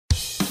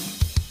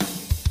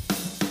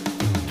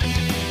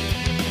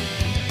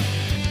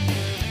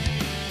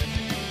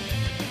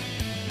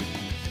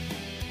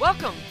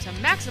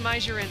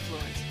Maximize Your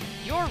Influence,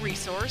 your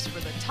resource for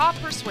the top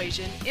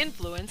persuasion,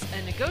 influence,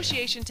 and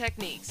negotiation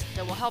techniques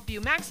that will help you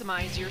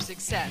maximize your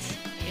success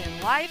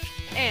in life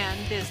and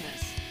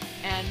business.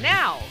 And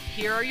now,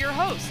 here are your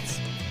hosts,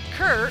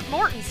 Kurt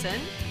Mortensen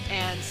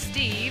and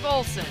Steve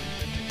Olson.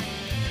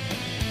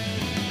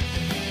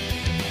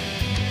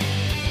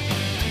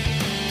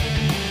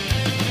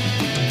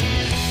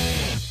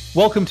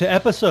 Welcome to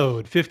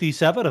episode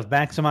 57 of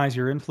Maximize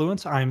Your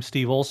Influence. I'm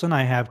Steve Olson.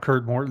 I have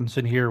Kurt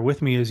Mortensen here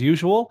with me as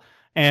usual,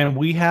 and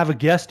we have a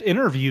guest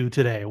interview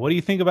today. What do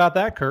you think about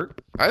that,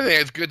 Kurt? I think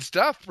it's good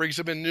stuff. Brings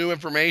them in new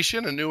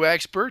information, a new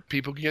expert.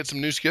 People can get some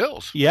new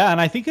skills. Yeah,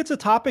 and I think it's a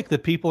topic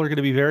that people are going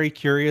to be very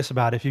curious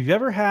about. If you've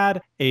ever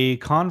had a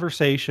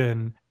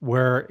conversation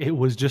where it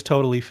was just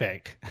totally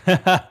fake,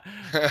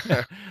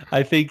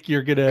 I think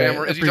you're going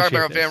to Is he talking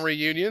about family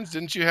reunions?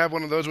 Didn't you have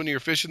one of those when you were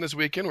fishing this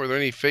weekend? Were there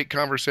any fake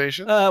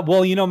conversations?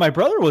 Well, you know, my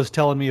brother was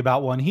telling me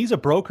about one. He's a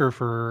broker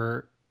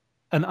for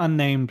an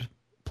unnamed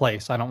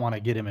place. I don't want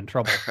to get him in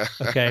trouble.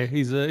 Okay.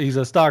 He's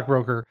a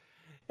stockbroker.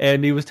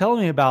 And he was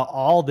telling me about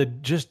all the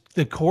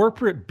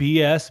corporate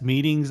BS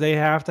meetings they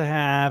have to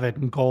have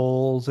and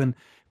goals and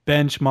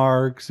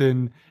benchmarks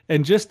and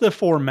just the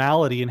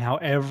formality and how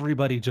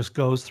everybody just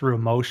goes through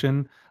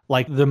emotion,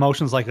 like the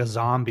emotion's like a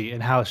zombie,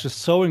 and how it's just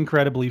so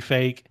incredibly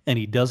fake, and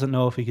he doesn't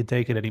know if he can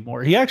take it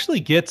anymore. He actually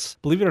gets,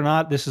 believe it or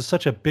not, this is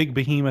such a big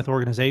behemoth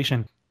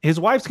organization.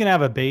 His wife's going to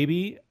have a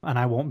baby, and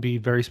I won't be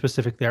very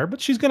specific there, but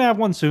she's going to have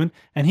one soon,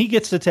 and he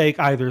gets to take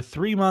either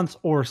 3 months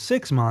or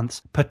 6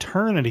 months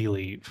paternity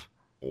leave.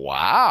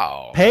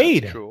 Wow.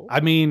 Paid. That's cool. I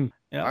mean,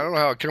 I don't know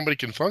how a company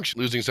can function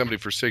losing somebody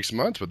for 6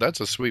 months, but that's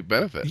a sweet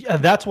benefit. Yeah,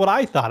 that's what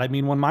I thought. I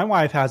mean, when my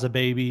wife has a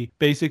baby,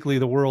 basically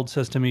the world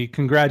says to me,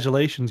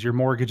 congratulations, your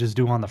mortgage is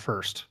due on the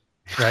 1st,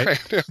 right?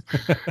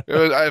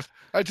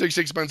 I took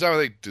 6 months out. I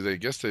think, do they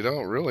guess they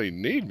don't really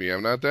need me?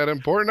 I'm not that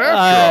important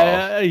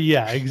after all.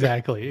 Yeah,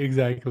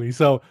 exactly.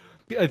 So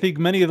I think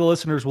many of the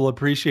listeners will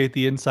appreciate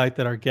the insight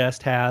that our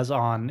guest has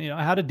on, you know,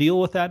 how to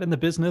deal with that in the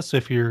business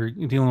if you're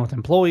dealing with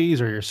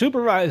employees or your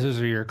supervisors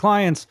or your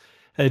clients.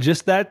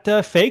 Just that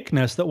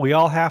fakeness that we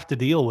all have to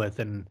deal with.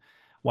 And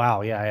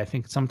wow, yeah, I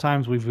think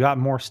sometimes we've got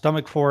more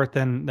stomach for it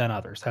than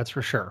others. That's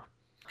for sure.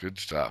 Good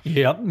stuff.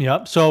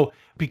 Yep. So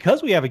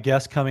because we have a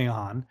guest coming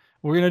on,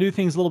 we're going to do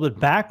things a little bit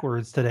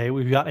backwards today.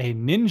 We've got a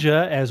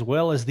ninja as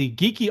well as the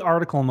geeky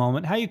article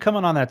moment. How you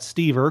coming on that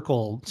Steve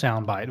Urkel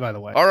soundbite, by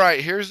the way? All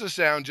right, here's the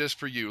sound just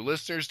for you.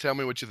 Listeners, tell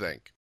me what you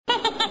think.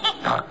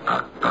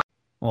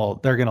 Well,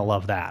 they're going to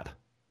love that.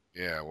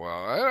 Yeah,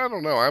 well, I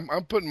don't know. I'm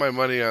putting my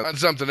money on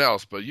something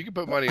else, but you can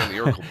put money on the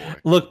Urkel boy.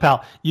 Look,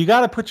 pal, you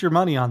got to put your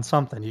money on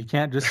something. You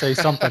can't just say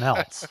something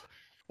else.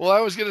 Well,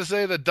 I was going to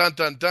say the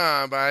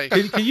dun-dun-dun, but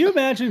Can you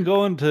imagine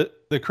going to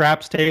the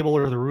craps table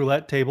or the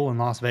roulette table in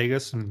Las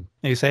Vegas and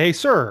you say, hey,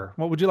 sir,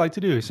 what would you like to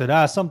do? He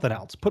said, something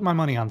else. Put my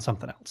money on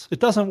something else.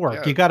 It doesn't work.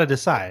 Yeah. You got to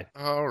decide.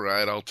 All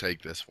right, I'll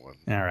take this one.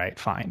 All right,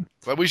 fine.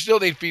 But we still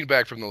need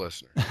feedback from the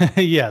listener.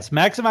 Yes,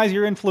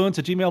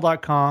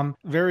 maximizeyourinfluence@gmail.com.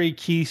 Very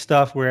key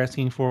stuff we're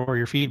asking for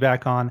your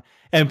feedback on.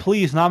 And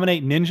please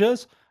nominate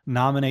ninjas,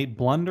 nominate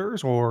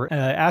blunders, or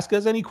ask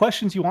us any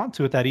questions you want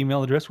to at that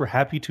email address. We're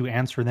happy to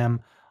answer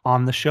them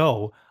on the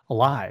show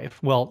live.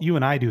 Well, you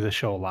and I do the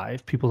show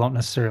live. People don't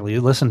necessarily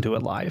listen to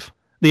it live.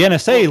 The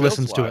NSA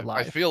listens to it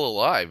live. I feel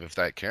alive, if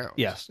that counts.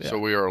 Yes. Yeah. So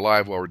we are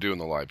alive while we're doing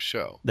the live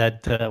show.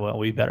 That, well,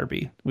 we better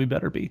be.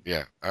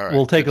 Yeah. All right.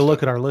 We'll take a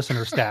look at our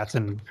listener stats,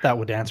 and that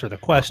would answer the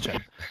question.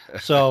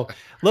 So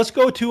let's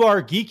go to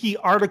our geeky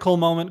article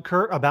moment,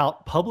 Kurt,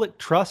 about public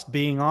trust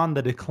being on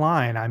the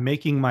decline. I'm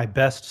making my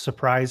best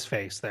surprise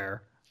face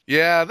there.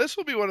 Yeah, this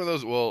will be one of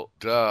those,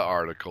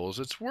 articles.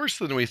 It's worse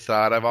than we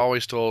thought. I've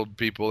always told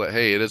people that,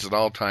 hey, it is an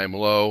all-time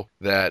low,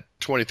 that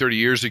 20, 30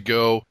 years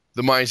ago,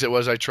 the mindset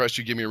was, I trust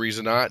you, give me a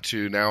reason not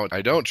to. Now,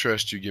 I don't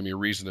trust you, give me a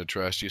reason to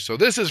trust you. So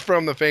this is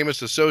from the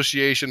famous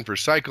Association for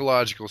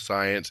Psychological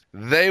Science.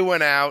 They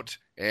went out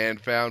and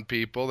found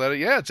people that,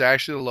 it's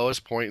actually the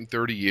lowest point in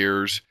 30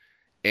 years.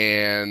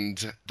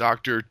 And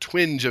Dr.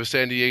 Twenge of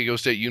San Diego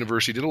State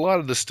University did a lot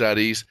of the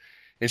studies.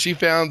 And she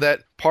found that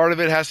part of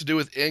it has to do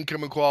with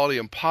income inequality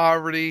and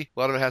poverty. A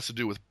lot of it has to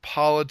do with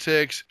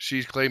politics.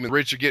 She's claiming the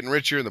rich are getting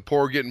richer and the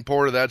poor are getting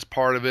poorer. That's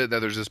part of it. That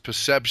there's this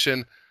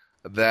perception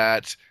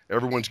that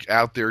everyone's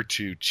out there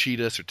to cheat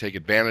us or take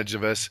advantage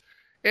of us.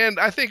 And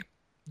I think,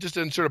 just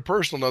in sort of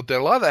personal note, that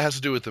a lot of that has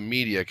to do with the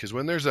media, because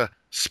when there's a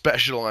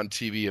special on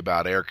TV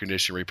about air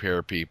conditioning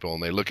repair people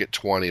and they look at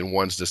 20 and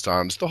one's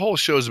dishonest, the whole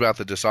show's about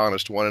the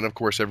dishonest one, and of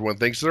course everyone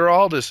thinks they're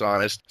all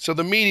dishonest. So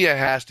the media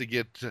has to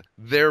get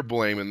their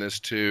blame in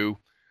this too.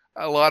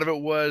 A lot of it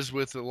was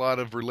with a lot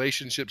of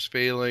relationships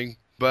failing,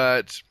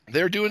 but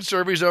they're doing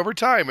surveys over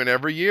time, and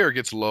every year it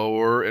gets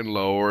lower and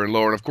lower and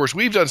lower. And of course,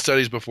 we've done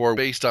studies before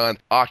based on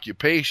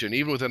occupation.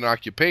 Even within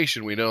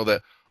occupation, we know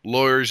that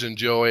lawyers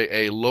enjoy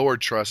a lower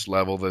trust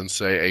level than,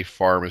 say, a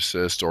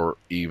pharmacist or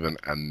even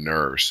a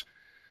nurse.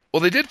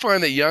 Well, they did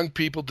find that young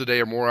people today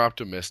are more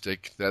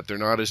optimistic, that they're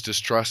not as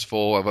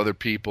distrustful of other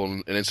people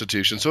and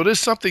institutions. So it is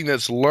something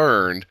that's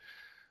learned,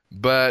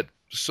 but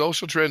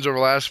social trends over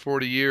the last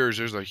 40 years,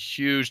 there's a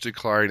huge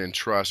decline in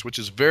trust, which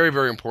is very,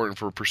 very important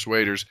for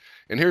persuaders.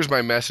 And here's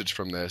my message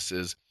from this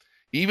is,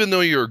 even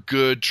though you're a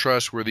good,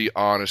 trustworthy,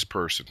 honest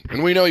person,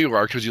 and we know you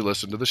are because you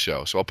listen to the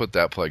show, so I'll put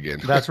that plug in.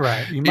 That's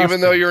right.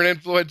 Even though you're an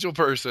influential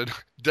person,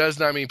 does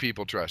not mean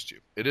people trust you.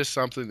 It is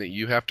something that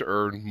you have to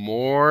earn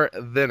more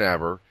than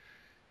ever.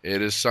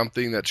 It is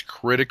something that's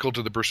critical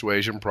to the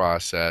persuasion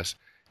process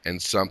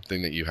and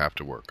something that you have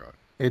to work on.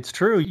 It's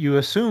true. You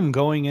assume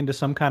going into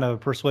some kind of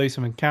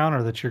persuasive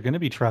encounter that you're going to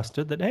be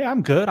trusted, that, hey,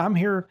 I'm good. I'm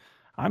here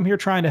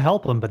trying to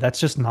help them. But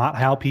that's just not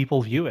how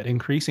people view it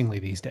increasingly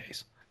these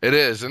days. It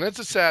is, and it's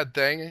a sad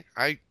thing.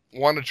 I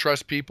want to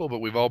trust people, but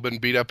we've all been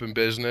beat up in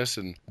business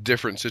and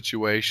different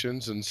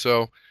situations, and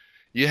so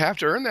you have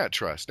to earn that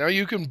trust. Now,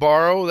 you can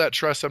borrow that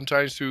trust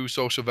sometimes through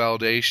social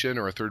validation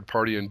or a third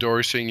party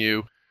endorsing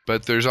you,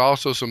 but there's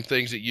also some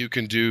things that you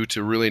can do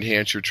to really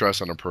enhance your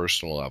trust on a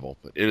personal level.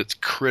 It's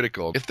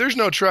critical. If there's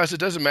no trust, it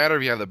doesn't matter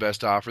if you have the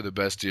best offer, the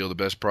best deal, the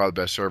best product,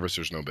 the best service,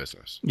 there's no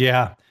business.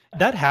 Yeah.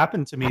 That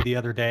happened to me the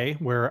other day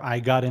where I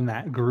got in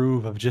that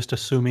groove of just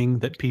assuming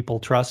that people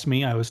trust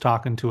me. I was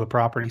talking to a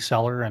property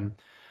seller and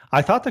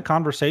I thought the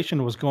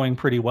conversation was going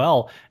pretty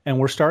well, and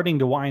we're starting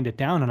to wind it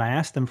down. And I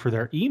asked them for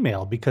their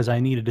email because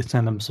I needed to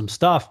send them some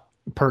stuff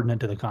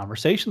pertinent to the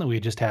conversation that we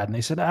just had. And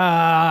they said,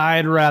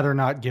 I'd rather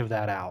not give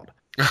that out.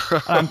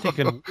 I'm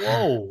thinking,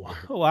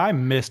 whoa, I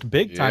missed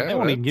big time. They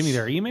won't even give me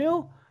their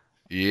email.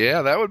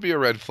 Yeah, that would be a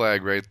red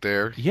flag right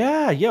there.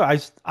 Yeah.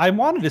 I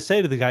wanted to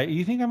say to the guy,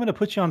 you think I'm going to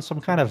put you on some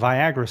kind of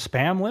Viagra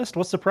spam list?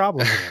 What's the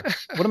problem here?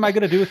 What am I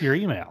going to do with your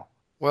email?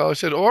 Well, I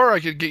said, or I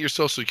could get your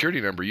social security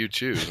number, you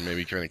choose, and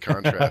maybe kind of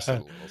contrast it a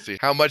little. See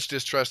how much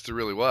distrust there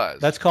really was.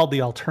 That's called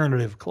the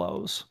alternative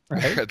close,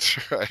 right?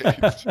 That's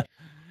right.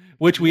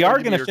 Which we are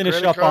going to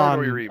finish up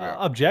on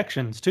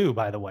objections too,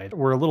 by the way.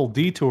 We're a little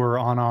detour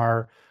on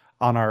our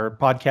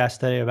podcast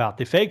today about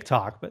the fake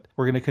talk, but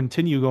we're going to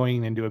continue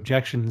going into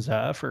objections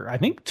for, I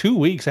think, 2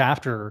 weeks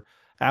after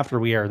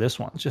we air this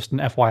one. It's just an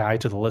FYI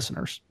to the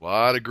listeners. A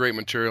lot of great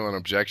material on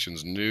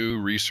objections.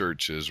 New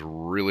research is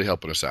really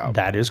helping us out.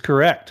 That is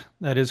correct.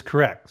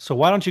 So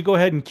why don't you go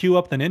ahead and cue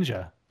up the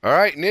Ninja? All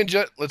right,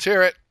 Ninja, let's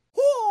hear it.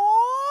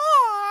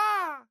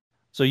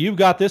 So you've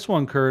got this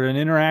one, Kurt, an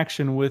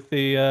interaction with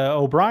the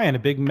O'Brien, a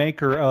big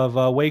maker of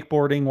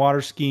wakeboarding,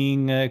 water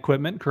skiing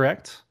equipment,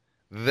 correct?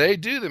 They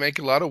do. They make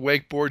a lot of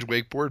wakeboards,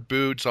 wakeboard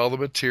boots, all the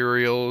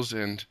materials.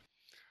 And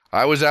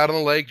I was out on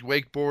the lake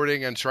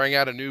wakeboarding and trying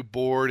out a new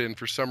board. And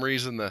for some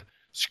reason, the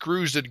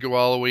screws didn't go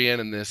all the way in.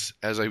 And as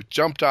I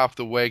jumped off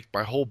the wake,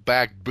 my whole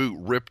back boot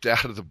ripped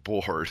out of the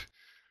board,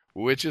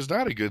 which is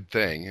not a good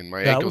thing. And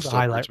my ankle still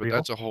hurts, but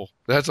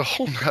that's a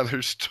whole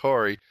nother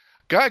story.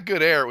 Got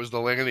good air. It was the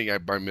landing I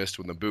missed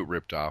when the boot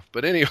ripped off.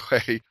 But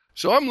anyway,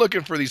 so I'm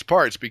looking for these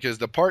parts because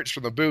the parts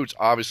from the boots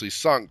obviously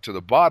sunk to the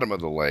bottom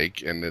of the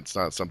lake, and it's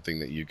not something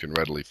that you can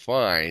readily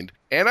find.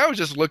 And I was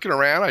just looking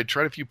around. I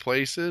tried a few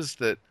places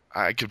that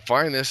I could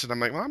find this, and I'm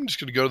like, well, I'm just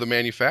going to go to the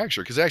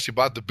manufacturer because I actually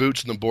bought the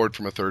boots and the board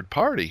from a third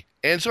party.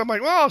 And so I'm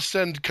like, well, I'll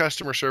send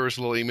customer service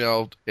a little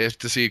email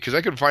to see, because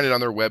I couldn't find it on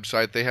their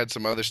website. They had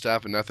some other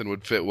stuff, and nothing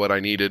would fit what I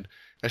needed.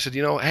 I said,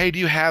 hey, do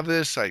you have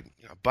this? I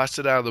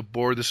busted out of the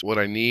board. This is what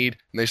I need.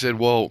 And they said,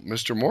 well,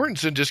 Mr.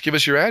 Mortensen, just give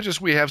us your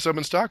address. We have some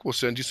in stock. We'll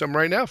send you some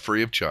right now,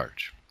 free of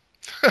charge.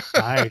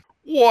 Nice.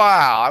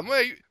 Wow. I'm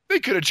like, they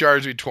could have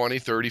charged me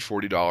 $20,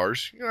 $30,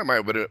 $40. I might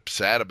have been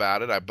upset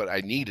about it, but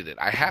I needed it.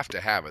 I have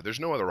to have it. There's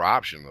no other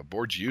option. The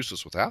board's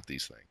useless without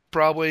these things.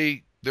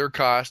 Probably their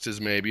cost is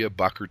maybe $1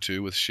 or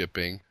 $2 with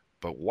shipping.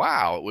 But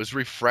wow, it was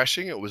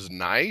refreshing. It was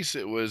nice.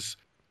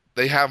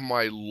 They have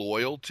my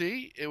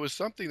loyalty. It was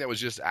something that was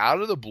just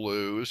out of the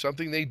blue,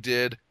 something they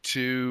did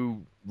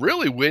to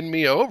really win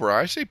me over.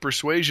 I say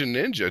Persuasion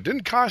Ninja. It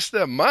didn't cost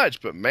them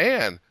much, but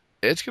man,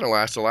 it's going to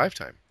last a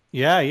lifetime.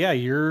 Yeah,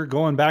 you're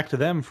going back to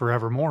them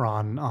forevermore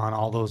on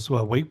all those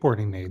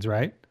wakeboarding needs,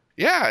 right?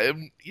 Yeah,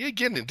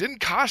 again, it didn't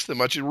cost them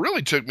much. It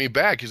really took me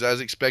back because I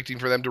was expecting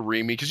for them to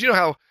ream me. Because you know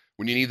how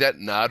when you need that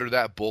nut or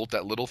that bolt,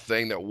 that little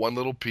thing, that one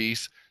little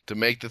piece to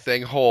make the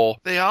thing whole,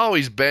 they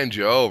always bend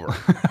you over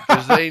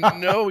because they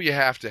know you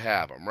have to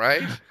have them,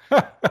 right?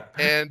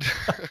 And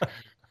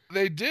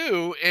they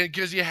do, and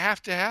because you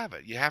have to have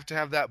it. You have to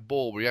have that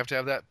bulb, or you have to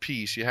have that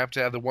piece. You have to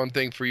have the one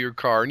thing for your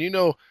car. And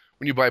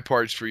when you buy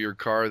parts for your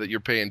car that you're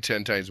paying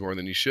 10 times more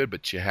than you should,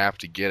 but you have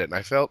to get it. And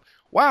I felt,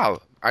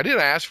 wow, I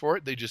didn't ask for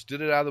it. They just did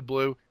it out of the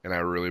blue, and I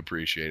really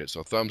appreciate it.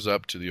 So thumbs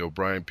up to the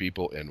O'Brien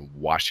people in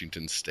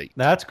Washington State.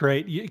 That's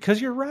great,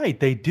 because you're right.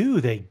 They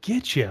do. They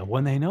get you.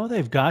 When they know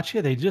they've got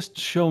you, they just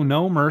show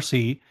no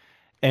mercy,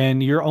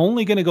 and you're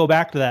only going to go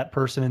back to that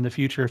person in the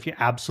future if you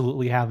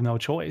absolutely have no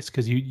choice,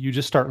 because you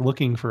just start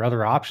looking for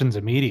other options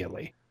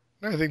immediately.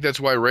 I think that's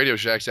why Radio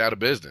Shack's out of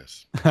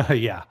business.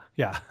 Yeah.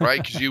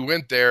 Right? Because you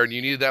went there and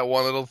you needed that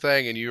one little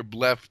thing and you're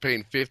left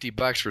paying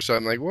 $50 for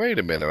something. Like, wait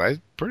a minute,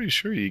 I'm pretty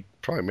sure you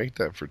probably make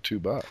that for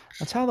 $2.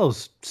 That's how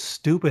those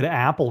stupid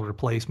Apple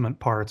replacement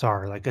parts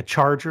are. Like a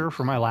charger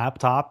for my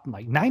laptop,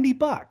 like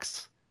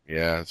 $90.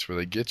 Yeah, that's where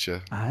they get you.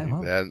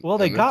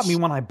 They got me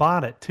when I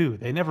bought it too.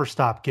 They never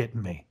stopped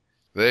getting me.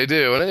 They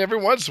do. And every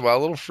once in a while, a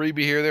little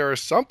freebie here, there, or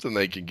something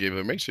they can give.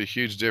 It makes a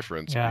huge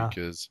difference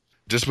because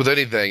just with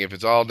anything, if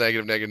it's all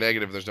negative, negative,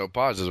 negative, there's no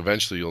positives,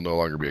 eventually you'll no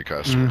longer be a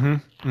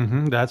customer.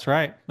 That's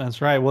right.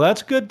 That's right. Well,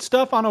 that's good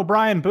stuff on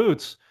O'Brien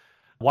Boots.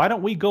 Why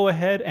don't we go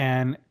ahead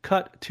and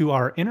cut to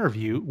our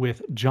interview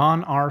with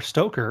John R.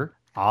 Stoker,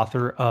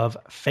 author of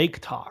Fake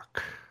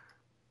Talk.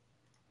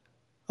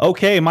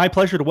 Okay, my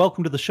pleasure to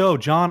welcome to the show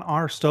John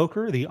R.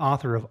 Stoker, the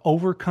author of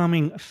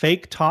Overcoming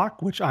Fake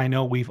Talk, which I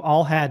know we've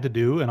all had to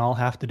do and all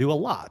have to do a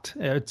lot.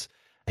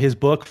 His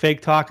book,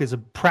 Fake Talk, is a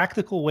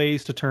practical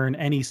ways to turn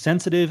any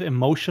sensitive,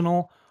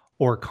 emotional,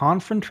 or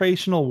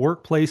confrontational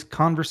workplace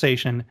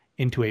conversation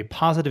into a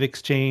positive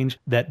exchange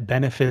that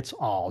benefits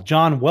all.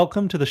 John,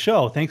 welcome to the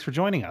show. Thanks for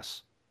joining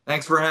us.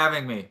 Thanks for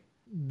having me.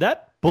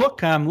 That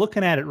book, I'm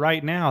looking at it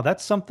right now.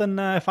 That's something,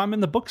 if I'm in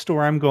the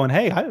bookstore, I'm going,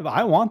 hey,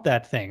 I want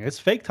that thing. This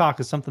Fake Talk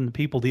is something that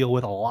people deal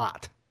with a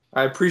lot.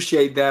 I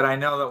appreciate that. I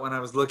know that when I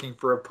was looking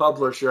for a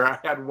publisher, I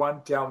had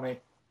one tell me,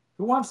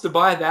 who wants to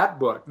buy that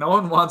book? No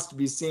one wants to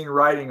be seen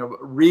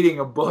reading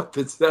a book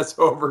that says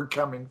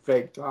Overcoming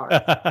Fake Talk.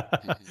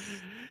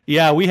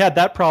 Yeah, we had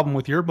that problem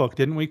with your book,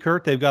 didn't we,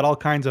 Kurt? They've got all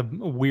kinds of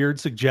weird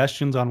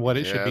suggestions on what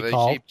it should be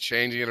called. Yeah, they keep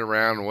changing it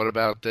around. And what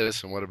about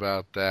this and what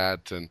about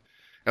that? And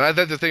I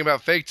think the thing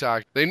about Fake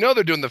Talk, they know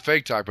they're doing the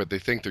Fake Talk, but they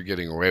think they're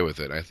getting away with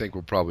it. I think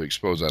we'll probably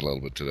expose that a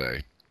little bit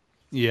today.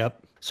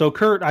 Yep. So,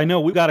 Kurt, I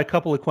know we've got a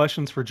couple of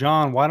questions for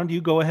John. Why don't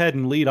you go ahead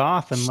and lead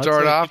off and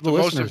start off the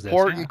most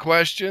important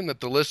question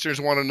that the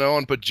listeners want to know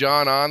and put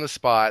John on the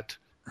spot.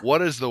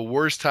 What is the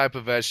worst type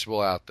of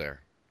vegetable out there?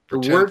 The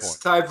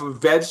worst type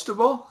of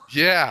vegetable?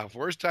 Yeah,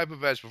 worst type of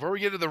vegetable. Before we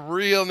get to the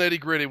real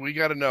nitty-gritty, we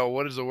got to know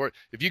what is the worst.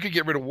 If you could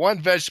get rid of one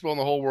vegetable in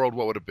the whole world,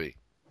 what would it be?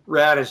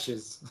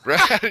 Radishes.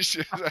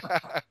 Radishes.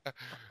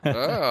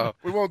 Oh,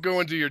 we won't go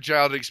into your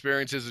childhood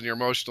experiences and your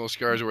emotional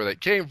scars or where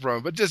that came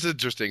from, but just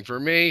interesting. For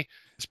me,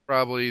 it's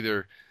probably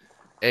either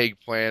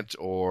eggplant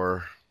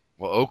or,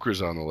 well,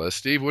 okra's on the list.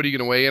 Steve, what are you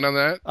going to weigh in on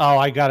that? Oh,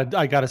 I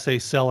gotta say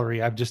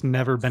celery. I've just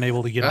never been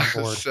able to get on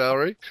board.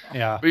 Celery?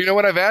 Yeah. But you know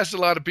what? I've asked a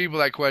lot of people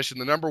that question.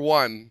 The number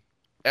one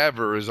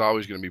ever is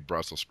always going to be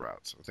Brussels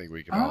sprouts. I think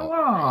we can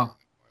all.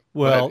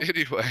 Well, but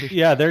anyway.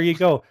 Yeah, there you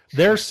go.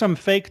 There's some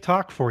Fake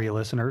Talk for you,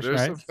 listeners. There's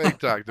right? some Fake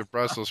Talk, the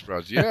Brussels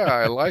sprouts. Yeah,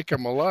 I like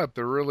them a lot.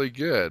 They're really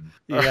good.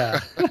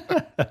 Yeah.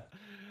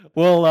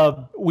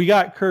 Well, we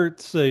got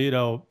Kurt's,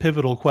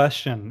 pivotal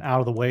question out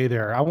of the way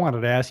there. I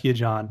wanted to ask you,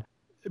 John.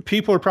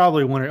 People are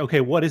probably wondering,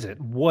 okay, what is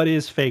it? What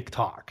is Fake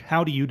Talk?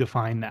 How do you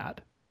define that?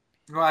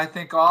 Well, I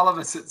think all of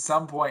us at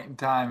some point in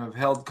time have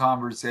held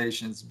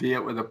conversations, be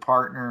it with a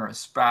partner, a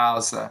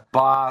spouse, a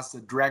boss,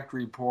 a direct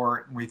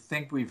report, and we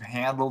think we've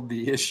handled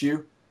the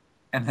issue,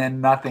 and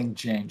then nothing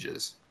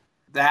changes.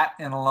 That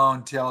in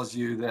alone tells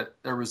you that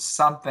there was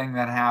something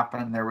that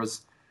happened, there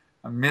was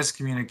a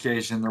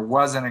miscommunication, there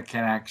wasn't a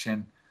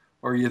connection,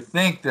 or you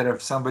think that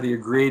if somebody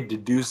agreed to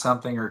do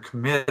something or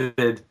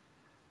committed,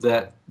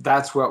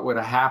 that's what would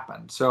have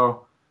happened.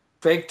 So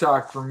Fake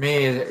Talk for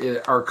me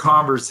are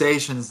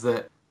conversations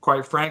that,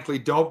 quite frankly,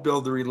 don't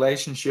build the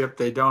relationship.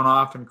 They don't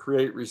often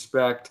create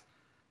respect,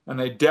 and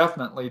they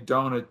definitely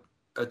don't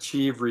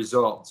achieve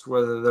results,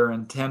 whether they're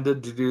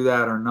intended to do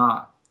that or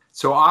not.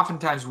 So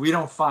oftentimes we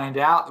don't find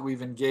out that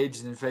we've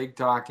engaged in Fake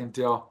Talk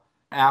until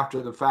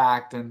after the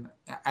fact. And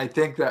I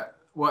think that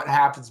what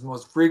happens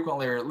most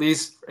frequently, or at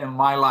least in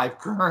my life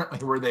currently,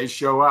 where they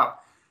show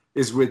up,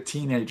 is with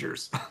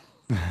teenagers,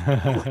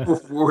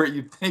 where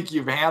you think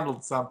you've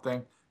handled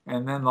something,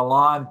 and then the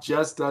lawn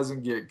just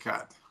doesn't get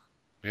cut.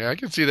 Yeah, I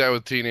can see that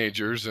with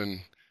teenagers and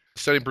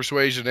studying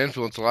persuasion and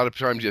influence. A lot of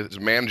times as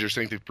managers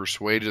think they've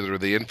persuaded or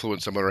they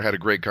influenced someone or had a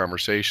great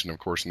conversation. Of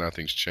course,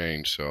 nothing's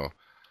changed. So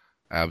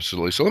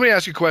absolutely. So let me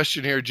ask you a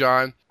question here,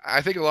 John.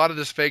 I think a lot of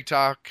this Fake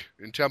Talk,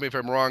 and tell me if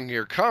I'm wrong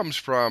here, comes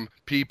from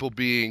people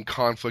being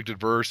conflict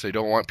adverse. They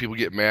don't want people to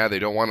get mad. They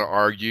don't want to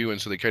argue. And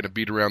so they kind of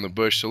beat around the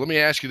bush. So let me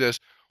ask you this.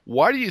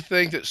 Why do you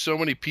think that so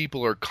many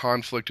people are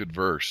conflict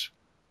adverse?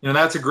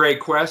 That's a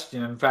great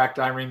question. In fact,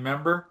 I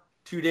remember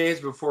 2 days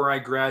before I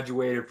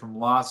graduated from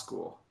law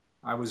school,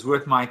 I was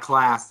with my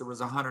class. There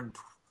was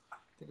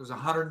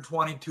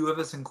 122 of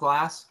us in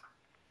class.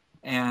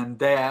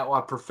 And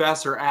a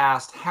professor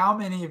asked, how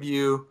many of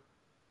you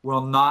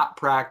will not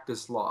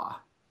practice law?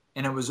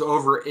 And it was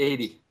over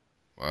 80.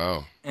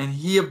 Wow. And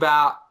he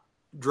about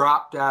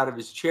dropped out of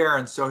his chair.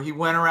 And so he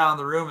went around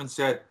the room and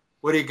said,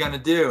 what are you going to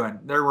do? And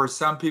there were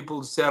some people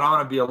who said, I'm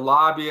going to be a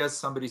lobbyist.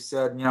 Somebody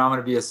said, I'm going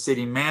to be a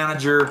city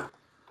manager.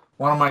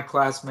 One of my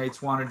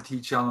classmates wanted to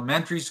teach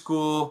elementary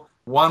school.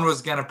 One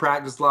was going to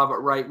practice law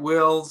but write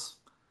wills.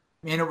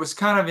 It was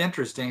kind of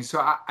interesting.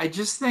 So I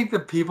just think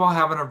that people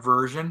have an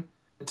aversion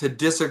to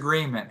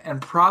disagreement.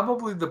 And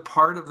probably the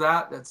part of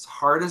that that's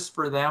hardest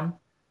for them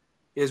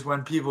is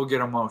when people get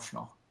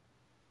emotional.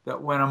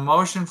 That when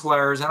emotion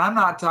flares, and I'm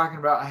not talking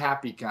about a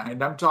happy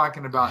kind, I'm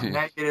talking about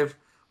negative,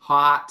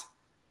 hot,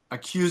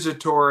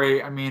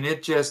 accusatory.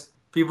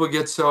 People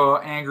get so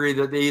angry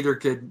that they either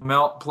could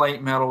melt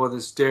plate metal with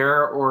a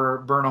stare or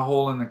burn a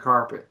hole in the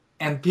carpet.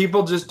 And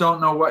people just don't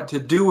know what to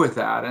do with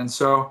that. And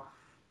so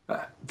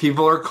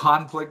People are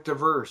conflict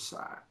averse.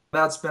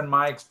 That's been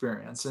my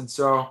experience. And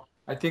so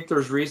I think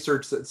there's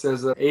research that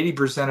says that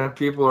 80% of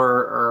people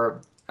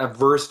are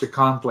averse to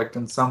conflict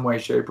in some way,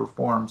 shape, or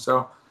form.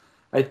 So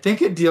I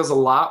think it deals a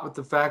lot with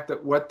the fact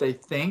that what they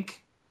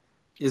think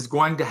is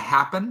going to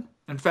happen.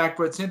 In fact,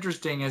 what's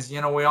interesting is,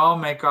 we all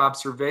make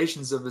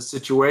observations of a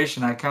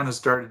situation. I kind of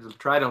started to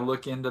try to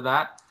look into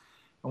that.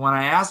 And when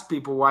I asked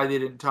people why they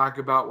didn't talk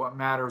about what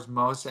matters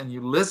most, and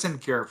you listen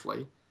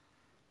carefully,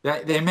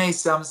 they may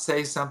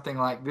say something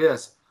like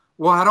this: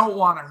 well, I don't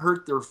want to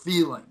hurt their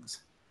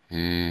feelings.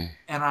 And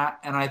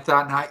I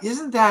thought, now,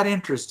 isn't that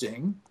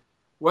interesting?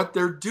 What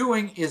they're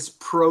doing is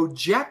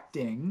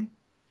projecting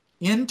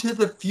into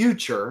the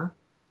future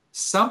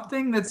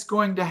something that's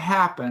going to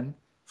happen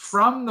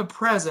from the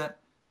present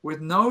with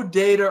no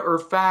data or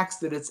facts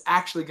that it's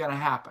actually going to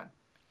happen.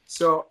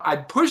 So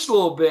I'd push a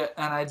little bit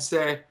and I'd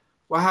say,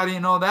 well, how do you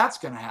know that's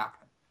going to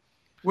happen?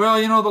 Well,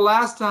 the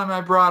last time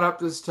I brought up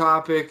this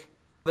topic,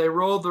 they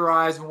rolled their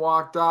eyes and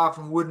walked off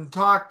and wouldn't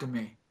talk to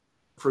me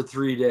for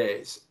 3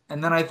 days.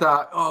 And then I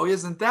thought, oh,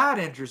 isn't that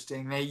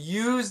interesting? They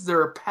used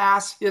their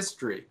past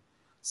history,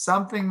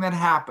 something that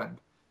happened,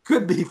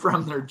 could be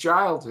from their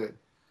childhood,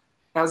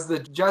 as the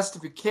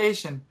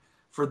justification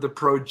for the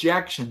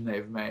projection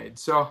they've made.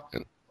 So,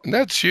 and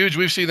that's huge.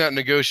 We've seen that in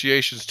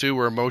negotiations too,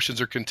 where emotions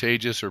are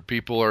contagious or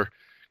people are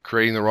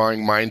creating the wrong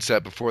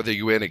mindset before they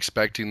go in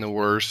expecting the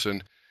worst.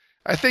 And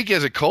I think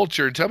as a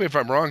culture, and tell me if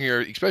I'm wrong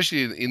here,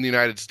 especially in the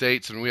United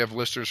States, and we have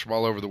listeners from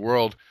all over the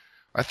world,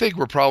 I think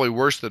we're probably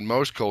worse than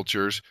most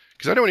cultures.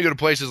 Because I know when you go to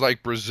places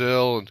like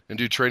Brazil and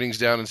do trainings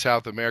down in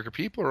South America,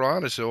 people are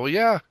honest. So, well,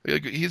 yeah,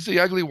 he's the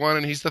ugly one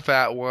and he's the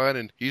fat one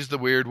and he's the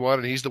weird one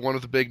and he's the one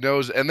with the big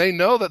nose. And they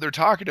know that they're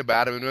talking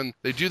about him. And when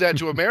they do that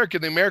to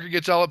American, the American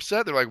gets all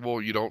upset. They're like,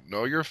 well, you don't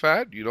know you're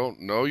fat. You don't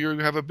know you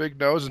have a big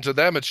nose. And to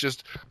them, it's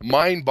just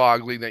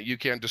mind-boggling that you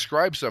can't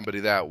describe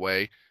somebody that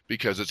way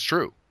because it's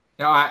true.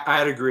 No,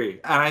 I'd agree.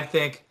 And I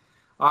think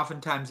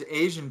oftentimes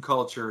Asian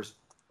cultures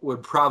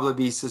would probably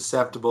be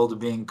susceptible to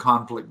being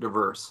conflict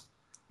averse.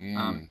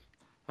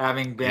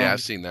 Having been,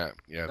 I've seen that.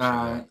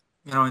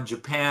 In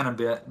Japan a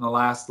bit in the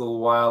last little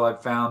while,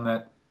 I've found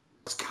that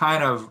it's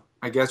kind of,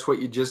 I guess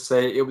what you just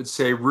say, it would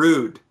say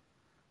rude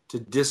to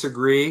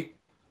disagree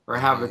or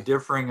have a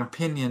differing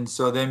opinion.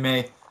 So they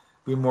may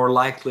be more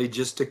likely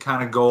just to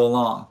kind of go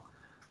along.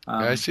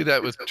 I see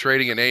that with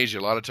trading in Asia.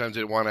 A lot of times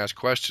they want to ask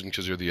questions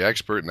because you're the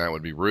expert, and that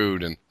would be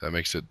rude, and that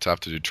makes it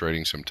tough to do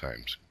trading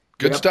sometimes.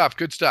 Good stuff.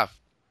 Good stuff.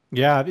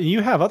 Yeah,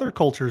 you have other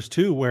cultures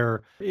too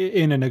where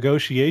in a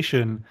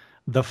negotiation,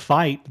 the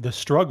fight, the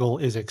struggle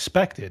is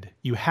expected.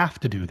 You have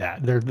to do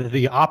that. They're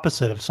the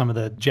opposite of some of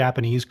the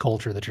Japanese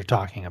culture that you're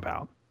talking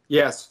about.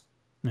 Yes,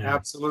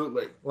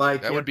 absolutely.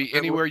 Like that would be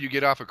anywhere you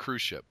get off a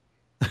cruise ship.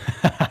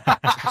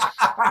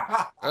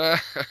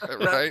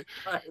 Right?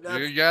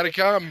 You got to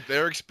come.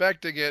 They're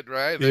expecting it,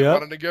 right? They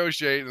want to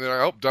negotiate, and they're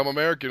like, oh, dumb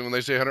American. When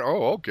they say 100,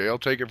 oh, okay, I'll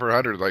take it for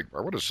 100. Like, I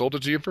would have sold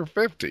it to you for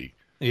 50.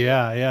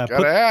 Yeah.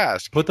 Gotta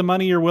ask. Put the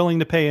money you're willing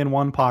to pay in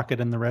one pocket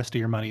and the rest of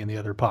your money in the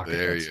other pocket.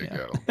 There you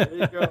go. There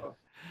you go.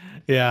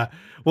 Yeah.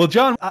 Well,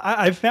 John,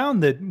 I've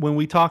found that when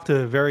we talk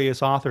to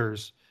various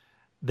authors,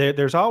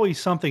 there's always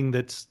something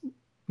that's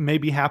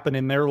maybe happened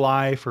in their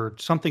life or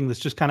something that's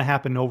just kind of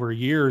happened over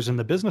years in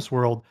the business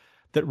world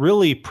that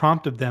really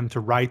prompted them to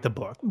write the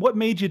book. What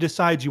made you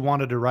decide you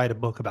wanted to write a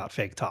book about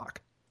fake talk?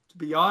 To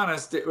be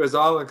honest, it was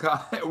all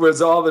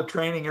the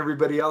training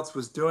everybody else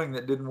was doing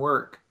that didn't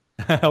work.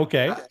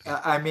 Okay.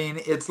 I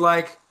mean, it's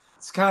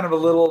kind of a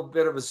little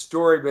bit of a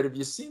story, but have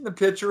you seen the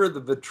picture of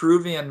the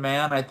Vitruvian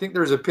Man? I think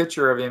there's a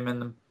picture of him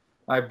in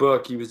my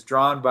book. He was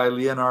drawn by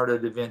Leonardo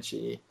da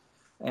Vinci.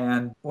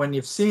 And when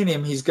you've seen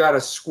him, he's got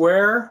a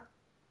square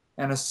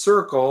and a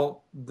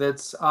circle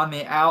that's on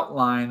the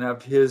outline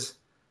of his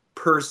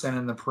person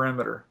in the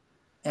perimeter.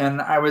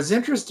 And I was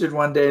interested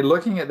one day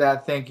looking at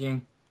that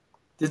thinking,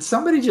 did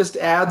somebody just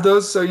add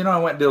those? So, I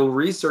went and did a little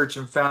research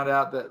and found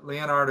out that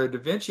Leonardo da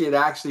Vinci had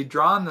actually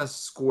drawn the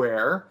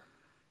square.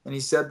 And he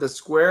said the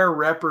square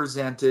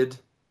represented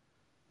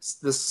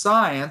the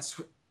science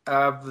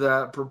of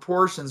the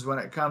proportions when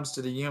it comes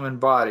to the human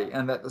body.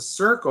 And that the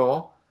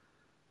circle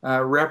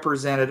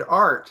represented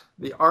art,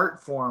 the art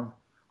form,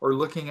 or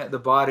looking at the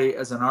body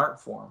as an art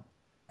form.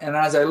 And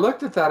as I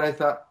looked at that, I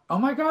thought, oh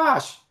my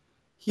gosh,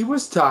 he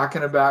was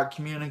talking about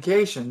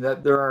communication,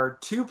 that there are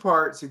two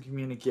parts of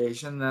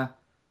communication, the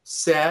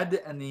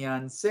said and the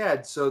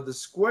unsaid. So the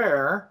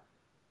square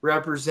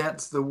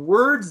represents the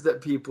words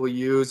that people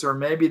use, or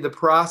maybe the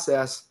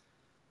process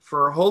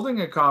for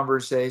holding a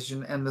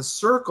conversation, and the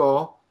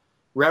circle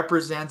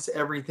represents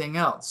everything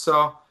else.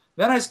 So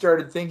then I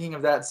started thinking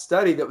of that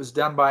study that was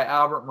done by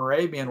Albert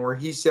Mehrabian, where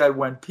he said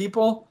when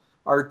people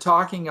are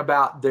talking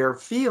about their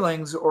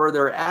feelings or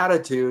their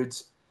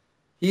attitudes,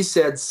 he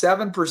said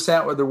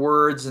 7% were the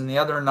words and the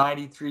other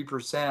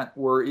 93%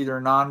 were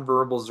either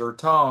nonverbals or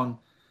tone.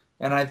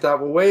 And I thought,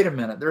 well, wait a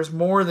minute, there's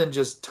more than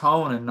just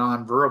tone and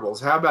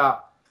nonverbals. How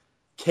about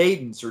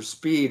cadence or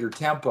speed or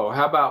tempo?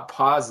 How about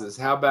pauses?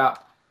 How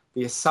about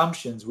the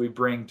assumptions we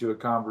bring to a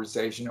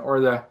conversation, or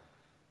the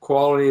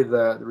quality of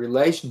the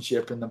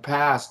relationship in the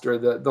past, or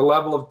the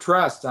level of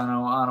trust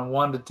on a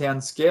 1 to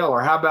 10 scale?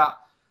 Or how about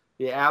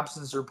the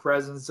absence or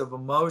presence of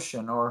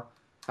emotion? Or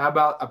how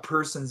about a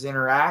person's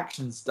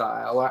interaction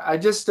style? I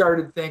just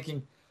started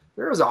thinking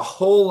there was a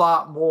whole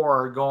lot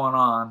more going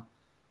on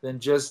than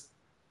just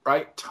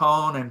right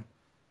tone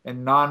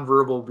and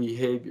nonverbal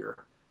behavior.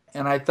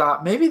 And I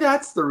thought maybe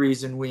that's the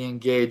reason we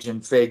engage in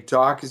fake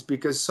talk, is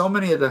because so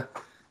many of the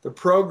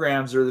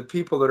programs or the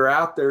people that are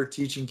out there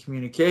teaching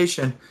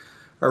communication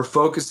are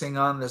focusing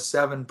on the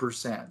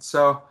 7%.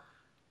 So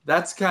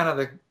that's kind of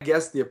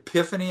the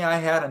epiphany I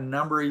had a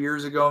number of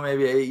years ago,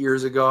 maybe 8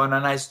 years ago. And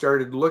then I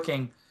started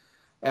looking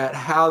at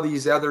how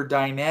these other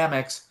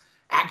dynamics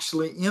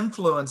actually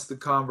influence the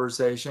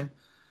conversation,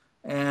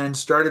 and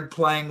started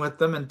playing with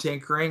them and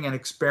tinkering and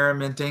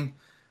experimenting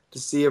to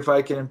see if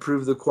I can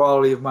improve the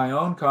quality of my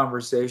own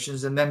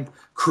conversations, and then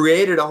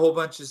created a whole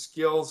bunch of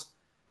skills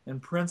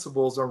and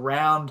principles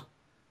around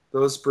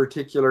those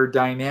particular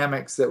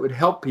dynamics that would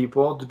help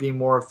people to be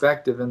more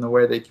effective in the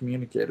way they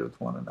communicate with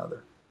one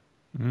another.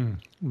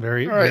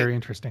 Very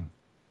interesting.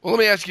 Well, let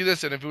me ask you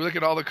this, and if we look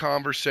at all the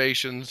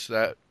conversations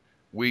that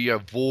we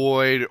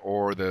avoid,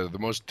 or the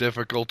most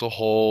difficult to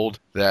hold,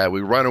 that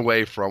we run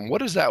away from,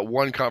 what is that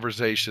one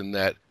conversation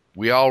that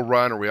we all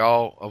run or we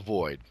all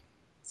avoid?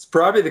 It's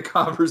probably the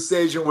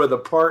conversation with a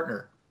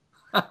partner.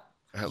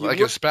 Like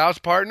a spouse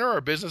partner or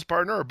a business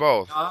partner or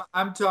both?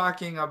 I'm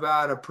talking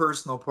about a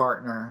personal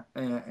partner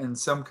in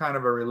some kind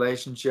of a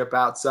relationship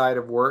outside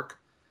of work.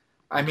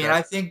 I mean,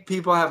 I think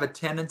people have a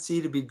tendency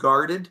to be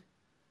guarded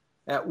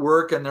at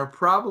work, and they're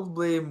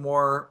probably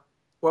more,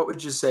 what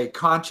would you say,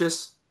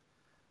 consciously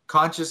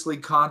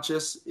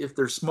conscious, if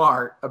they're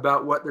smart,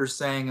 about what they're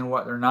saying and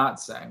what they're not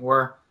saying.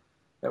 Where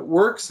at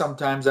work,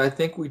 sometimes I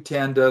think we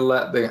tend to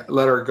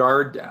let our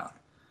guard down.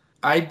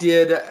 I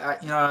did, I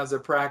was a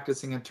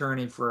practicing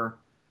attorney for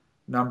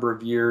a number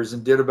of years,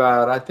 and did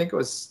about, I think it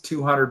was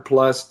 200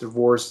 plus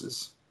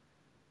divorces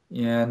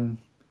in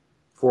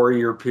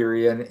 4-year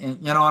period.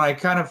 And I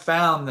kind of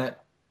found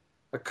that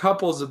a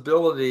couple's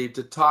ability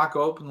to talk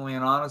openly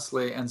and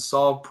honestly and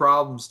solve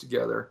problems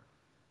together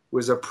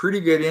was a pretty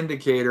good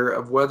indicator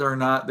of whether or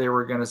not they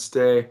were going to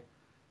stay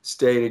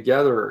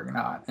together or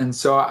not. And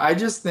so I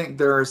just think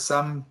there are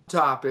some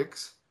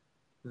topics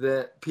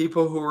that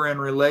people who are in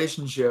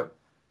relationship,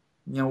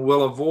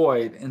 will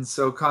avoid. And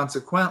so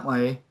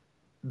consequently,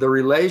 the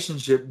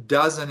relationship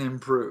doesn't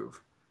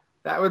improve.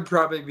 That would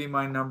probably be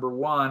my number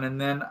one.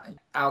 And then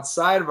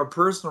outside of a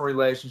personal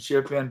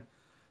relationship, in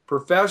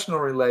professional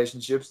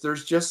relationships,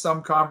 there's just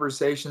some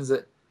conversations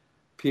that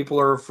people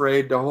are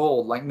afraid to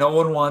hold. Like, no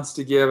one wants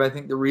to give. I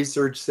think the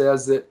research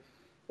says that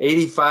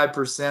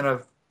 85%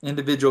 of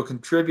individual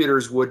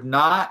contributors would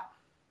not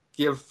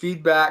give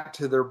feedback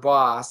to their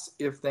boss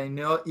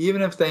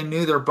even if they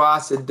knew their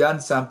boss had done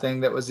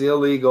something that was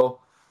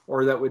illegal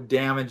or that would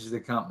damage the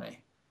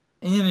company.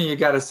 And you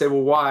got to say,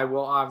 well, why?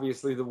 Well,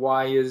 obviously the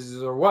why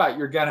is, or what?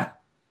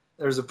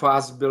 There's a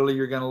possibility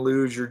you're going to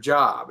lose your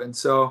job. And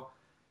so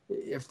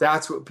if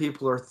that's what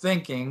people are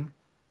thinking,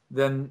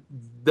 then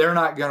they're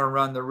not going to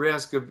run the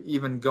risk of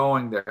even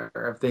going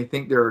there if they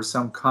think there is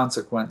some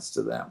consequence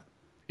to them.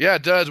 Yeah,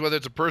 it does. Whether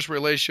it's a personal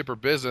relationship or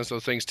business,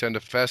 those things tend to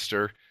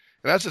fester.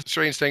 And that's a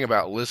strange thing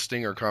about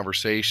listening or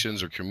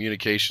conversations or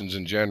communications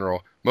in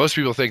general. Most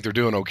people think they're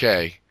doing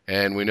okay.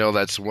 And we know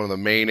that's one of the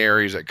main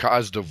areas that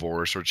cause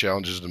divorce or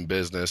challenges in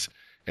business.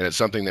 And it's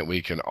something that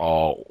we can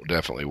all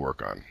definitely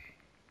work on.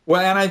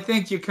 Well, and I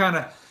think you kind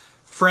of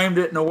framed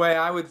it in a way.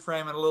 I would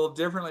frame it a little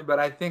differently, but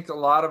I think a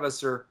lot of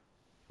us are,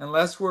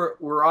 unless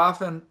we're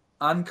often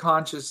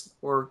unconscious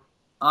or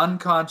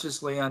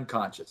unconsciously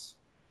unconscious.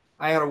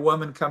 I had a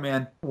woman come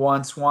in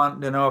once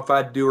wanting to know if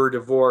I'd do her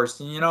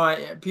divorce.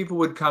 And, people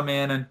would come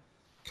in and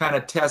kind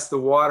of test the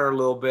water a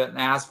little bit and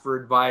ask for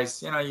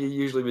advice. You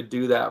usually would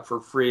do that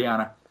for free on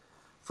a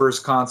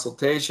first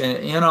consultation.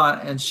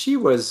 And she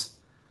was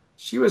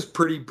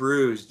pretty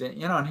bruised.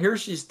 And here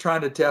she's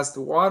trying to test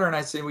the water. And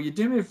I say, will you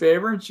do me a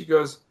favor? And she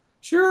goes,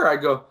 sure. I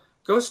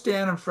go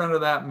stand in front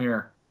of that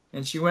mirror.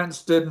 And she went and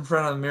stood in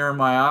front of the mirror in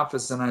my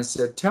office. And I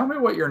said, tell me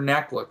what your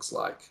neck looks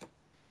like.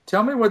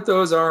 Tell me what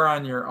those are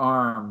on your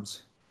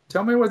arms.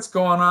 Tell me what's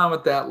going on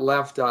with that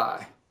left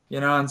eye.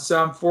 And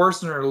so I'm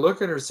forcing her to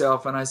look at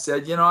herself. And I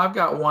said, I've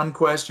got one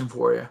question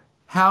for you.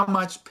 How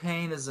much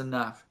pain is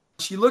enough?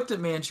 She looked at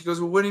me and she goes,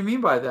 well, what do you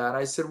mean by that?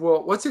 I said,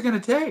 well, what's it going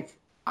to take?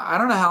 I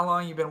don't know how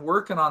long you've been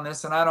working on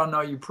this, and I don't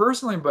know you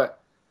personally, but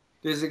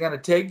is it going to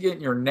take getting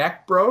your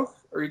neck broke?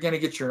 Or are you going to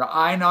get your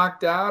eye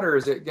knocked out? Or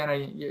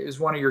is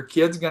one of your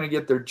kids going to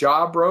get their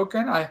jaw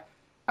broken?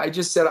 I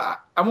just said,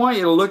 I want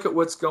you to look at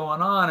what's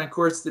going on. Of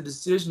course, the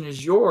decision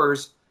is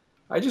yours.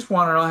 I just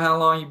want to know how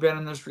long you've been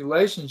in this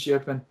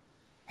relationship and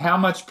how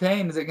much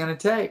pain is it going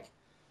to take?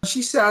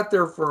 She sat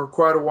there for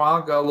quite a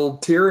while, got a little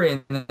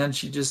teary, and then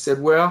she just said,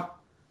 well,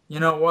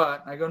 you know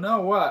what? I go, no,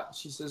 what?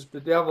 She says,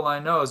 the devil I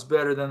know is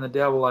better than the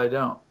devil I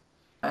don't.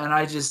 And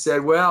I just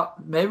said, well,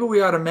 maybe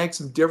we ought to make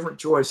some different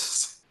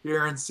choices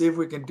here and see if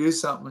we can do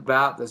something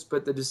about this.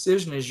 But the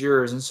decision is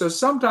yours. And so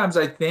sometimes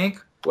I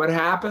think what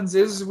happens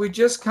is we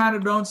just kind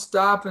of don't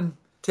stop and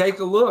take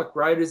a look,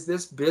 right? Is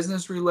this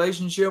business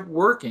relationship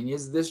working?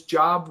 Is this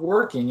job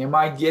working? Am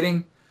I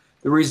getting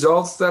the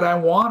results that I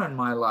want in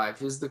my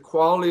life? Is the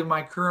quality of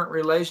my current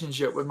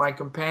relationship with my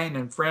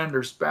companion, friend,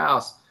 or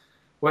spouse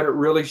what it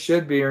really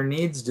should be or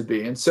needs to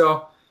be? And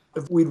so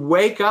if we'd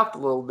wake up a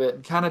little bit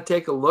and kind of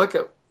take a look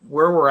at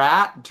where we're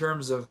at in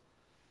terms of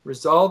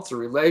results or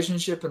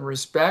relationship and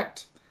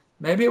respect,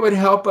 maybe it would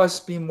help us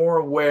be more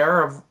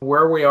aware of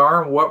where we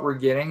are and what we're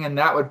getting, and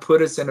that would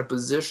put us in a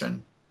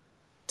position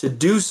to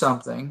do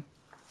something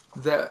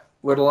that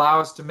would allow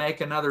us to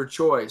make another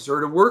choice or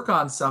to work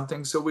on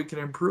something so we can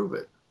improve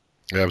it.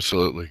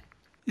 Absolutely.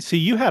 See,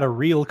 you had a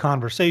real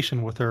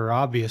conversation with her,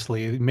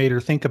 obviously. It made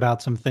her think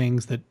about some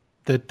things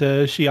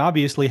that she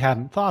obviously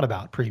hadn't thought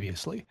about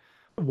previously.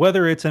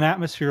 Whether it's an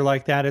atmosphere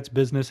like that, it's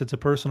business, it's a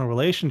personal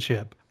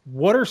relationship.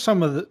 What are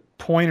some of the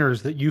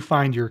pointers that you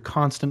find you're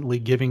constantly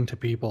giving to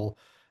people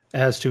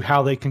as to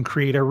how they can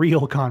create a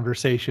real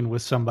conversation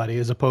with somebody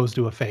as opposed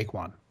to a fake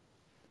one?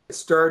 It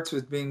starts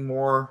with being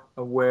more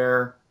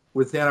aware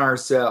within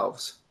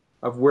ourselves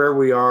of where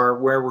we are,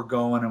 where we're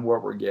going, and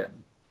what we're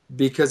getting.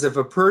 Because if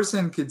a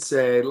person could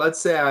say, let's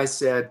say I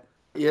said,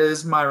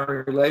 is my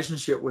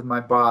relationship with my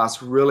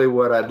boss really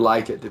what I'd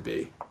like it to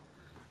be?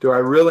 Do I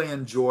really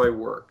enjoy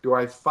work? Do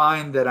I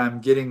find that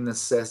I'm getting the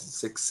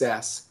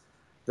success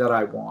that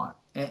I want?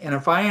 And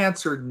if I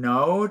answered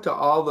no to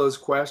all those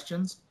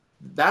questions,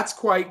 that's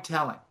quite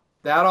telling.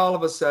 That all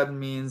of a sudden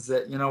means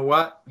that, you know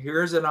what,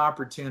 here's an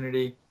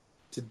opportunity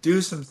to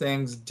do some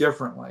things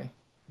differently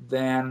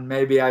than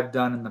maybe I've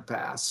done in the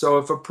past. So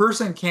if a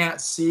person can't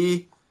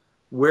see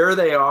where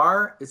they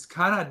are, it's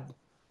kind of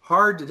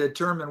hard to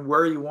determine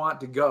where you want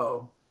to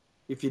go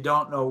if you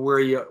don't know where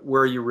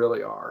you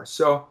really are.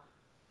 So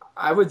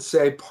I would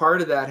say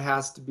part of that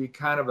has to be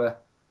kind of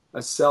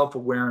a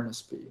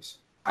self-awareness piece.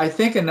 I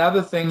think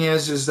another thing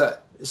is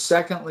that,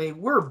 secondly,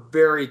 we're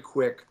very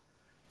quick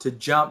to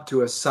jump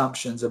to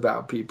assumptions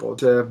about people,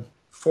 to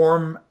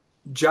form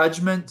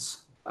judgments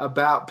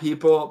about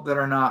people that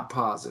are not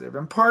positive.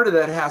 And part of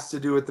that has to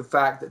do with the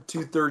fact that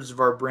 2/3 of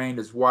our brain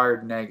is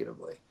wired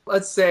negatively.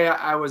 Let's say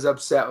I was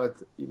upset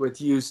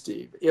with you,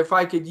 Steve. If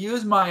I could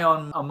use my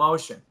own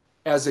emotion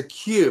as a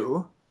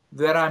cue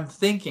that I'm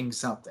thinking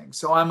something,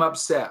 so I'm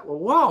upset. Well,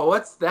 whoa,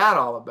 what's that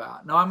all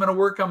about? Now I'm going to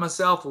work on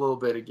myself a little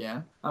bit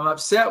again. I'm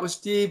upset with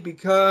Steve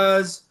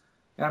because,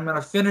 and I'm going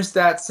to finish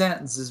that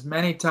sentence as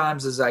many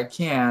times as I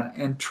can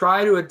and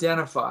try to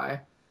identify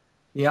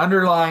the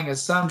underlying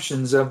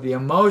assumptions of the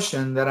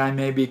emotion that I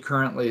may be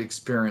currently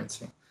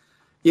experiencing.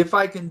 If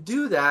I can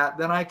do that,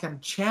 then I can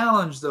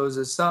challenge those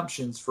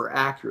assumptions for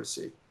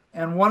accuracy.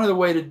 And one of the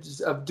ways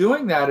of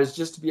doing that is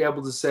just to be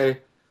able to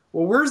say,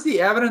 well, where's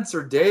the evidence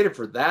or data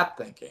for that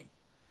thinking?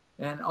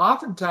 And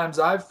oftentimes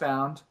I've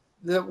found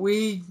that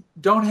we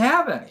don't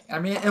have any. I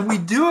mean, and we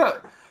do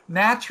it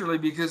naturally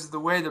because of the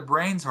way the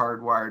brain's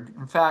hardwired.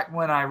 In fact,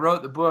 when I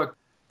wrote the book,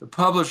 the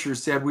publisher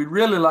said, we'd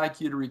really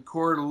like you to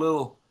record a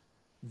little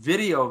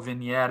video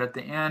vignette at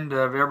the end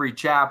of every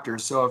chapter.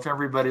 So if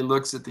everybody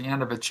looks at the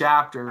end of a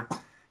chapter,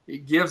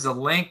 it gives a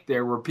link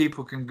there where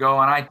people can go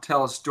and I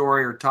tell a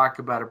story or talk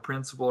about a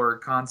principle or a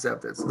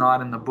concept that's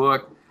not in the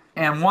book.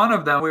 And one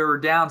of them, we were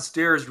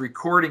downstairs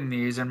recording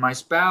these, and my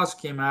spouse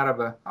came out of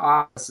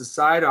a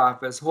side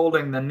office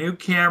holding the new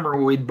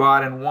camera we'd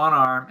bought in one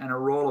arm and a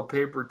roll of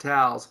paper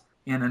towels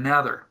in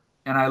another.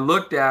 And I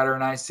looked at her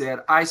and I said,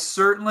 I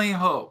certainly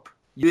hope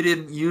you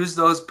didn't use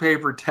those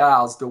paper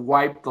towels to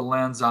wipe the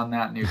lens on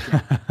that new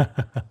camera.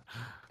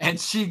 And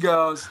she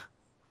goes,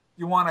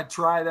 you want to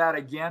try that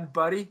again,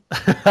 buddy?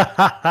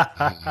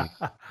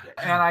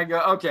 And I go,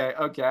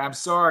 okay, I'm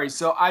sorry.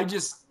 So I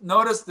just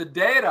noticed the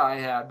data I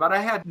had, but I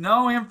had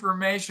no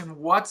information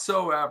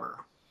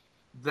whatsoever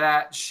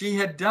that she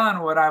had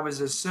done what I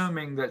was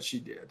assuming that she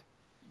did.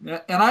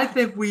 And I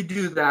think we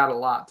do that a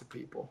lot to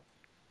people.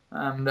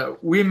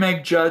 We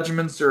make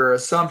judgments or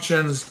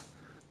assumptions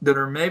that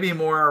are maybe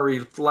more a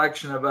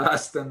reflection of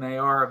us than they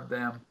are of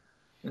them.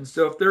 And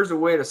so if there's a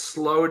way to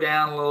slow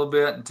down a little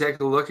bit and take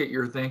a look at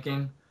your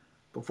thinking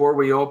before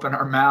we open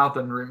our mouth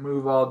and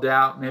remove all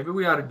doubt, maybe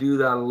we ought to do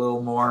that a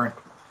little more and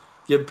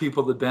give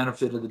people the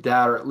benefit of the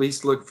doubt, or at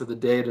least look for the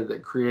data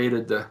that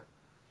created the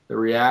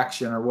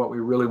reaction, or what we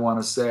really want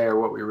to say, or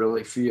what we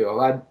really feel.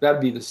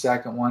 That'd be the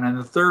second one. And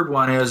the third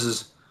one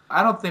is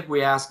I don't think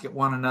we ask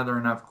one another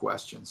enough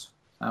questions.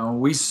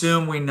 We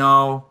assume we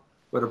know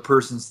what a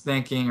person's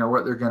thinking or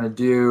what they're going to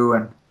do,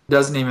 and it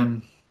doesn't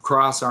even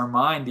cross our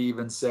mind to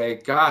even say,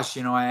 gosh,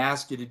 I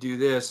asked you to do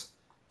this.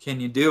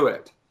 Can you do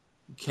it?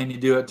 Can you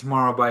do it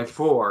tomorrow by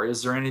 4?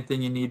 Is there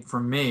anything you need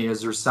from me?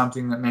 Is there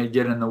something that may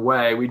get in the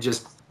way?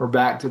 We're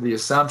back to the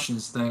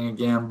assumptions thing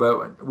again,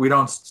 but we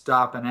don't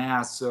stop and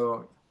ask.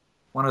 So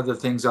one of the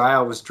things I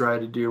always try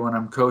to do when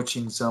I'm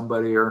coaching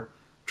somebody or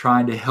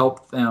trying to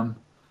help them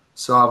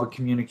solve a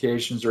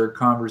communications or a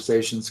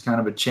conversations kind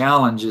of a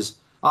challenge is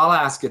I'll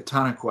ask a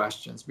ton of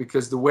questions,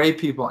 because the way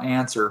people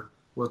answer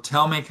will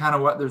tell me kind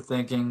of what they're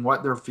thinking,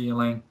 what they're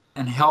feeling,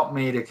 and help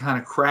me to kind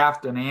of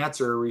craft an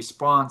answer or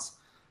response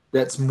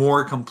that's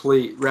more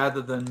complete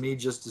rather than me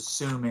just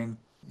assuming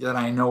that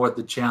I know what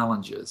the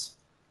challenge is.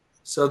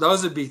 So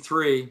those would be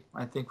three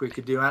I think we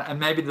could do. And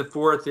maybe the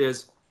fourth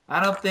is,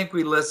 I don't think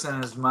we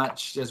listen as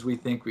much as we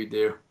think we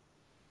do.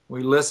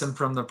 We listen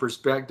from the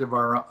perspective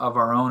of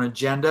our own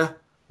agenda.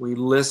 We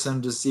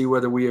listen to see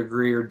whether we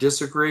agree or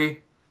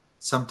disagree.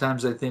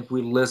 Sometimes I think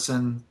we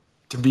listen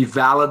to be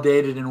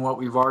validated in what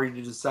we've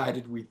already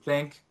decided we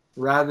think,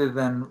 rather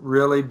than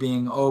really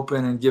being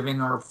open and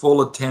giving our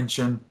full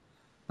attention,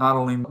 not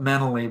only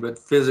mentally, but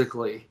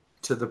physically,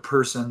 to the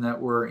person that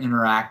we're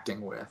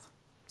interacting with.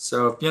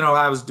 So if,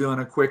 I was doing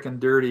a quick and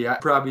dirty,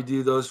 I'd probably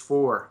do those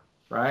four,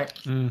 right?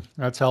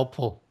 That's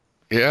helpful.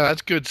 Yeah,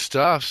 that's good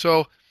stuff.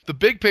 So the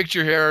big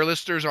picture here, our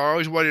listeners are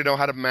always wanting to know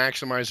how to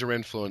maximize their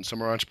influence.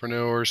 Some are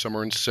entrepreneurs, some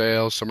are in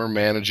sales, some are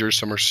managers,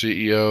 some are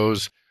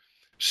CEOs.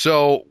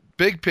 So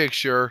big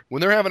picture,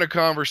 when they're having a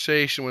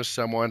conversation with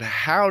someone,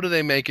 how do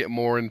they make it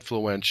more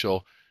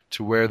influential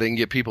to where they can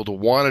get people to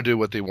want to do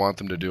what they want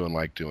them to do and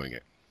like doing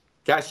it?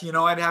 Gosh,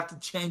 I'd have to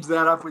change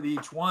that up with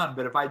each one.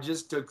 But if I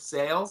just took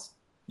sales,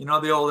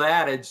 the old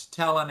adage,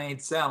 telling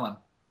ain't selling.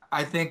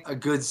 I think a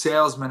good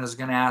salesman is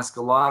going to ask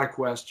a lot of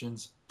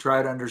questions,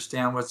 try to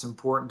understand what's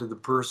important to the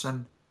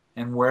person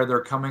and where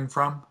they're coming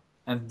from.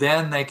 And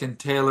then they can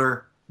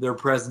tailor their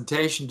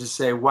presentation to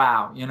say,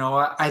 wow,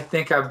 I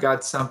think I've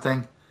got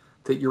something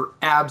that you're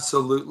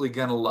absolutely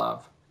going to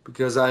love.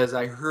 Because as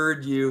I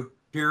heard you,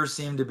 here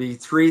seem to be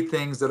three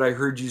things that I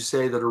heard you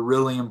say that are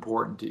really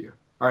important to you.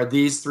 Are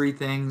these three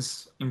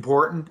things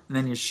important? And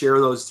then you share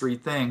those three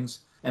things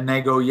and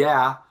they go,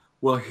 yeah,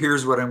 well,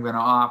 here's what I'm going to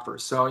offer.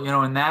 So,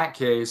 in that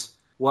case,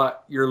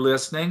 you're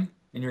listening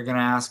and you're going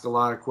to ask a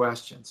lot of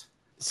questions.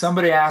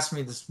 Somebody asked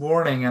me this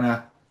morning in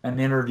an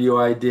interview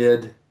I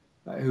did,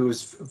 who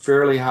was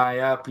fairly high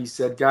up. He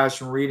said, gosh,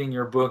 from reading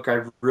your book,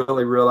 I've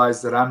really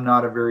realized that I'm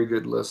not a very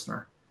good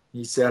listener.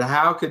 He said,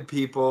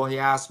 he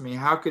asked me,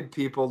 how could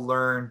people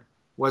learn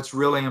what's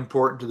really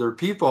important to their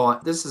people?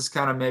 This is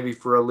kind of maybe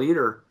for a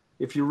leader.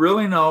 If you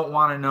really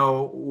want to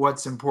know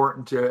what's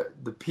important to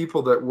the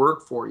people that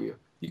work for you,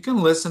 you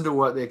can listen to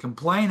what they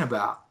complain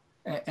about.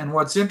 And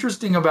what's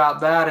interesting about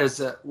that is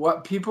that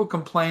what people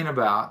complain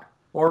about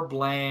or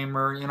blame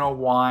or,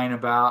 whine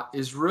about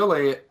is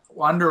really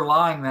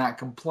underlying that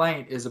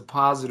complaint is a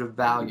positive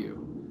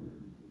value.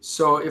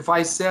 So if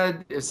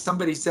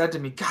somebody said to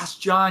me, gosh,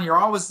 John, you're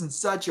always in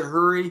such a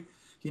hurry.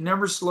 You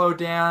never slow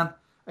down.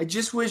 I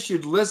just wish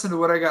you'd listen to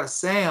what I got to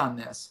say on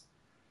this.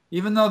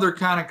 Even though they're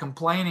kind of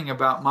complaining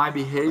about my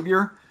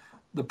behavior,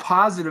 the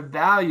positive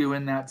value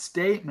in that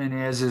statement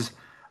is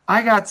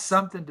I got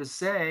something to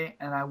say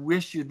and I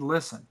wish you'd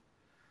listen.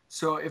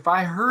 So if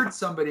I heard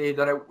somebody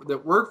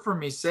that worked for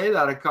me say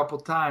that a couple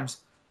times,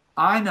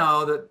 I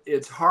know that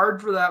it's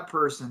hard for that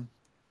person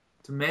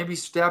to maybe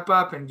step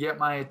up and get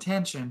my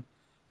attention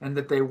and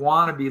that they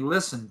want to be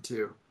listened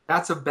to.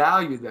 That's a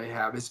value they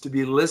have, is to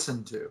be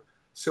listened to.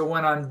 So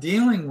when I'm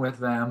dealing with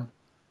them,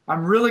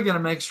 I'm really going to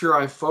make sure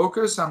I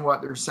focus on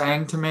what they're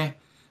saying to me.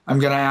 I'm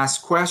going to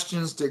ask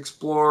questions to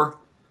explore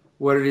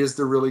what it is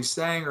they're really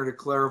saying or to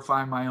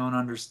clarify my own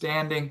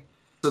understanding,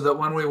 so that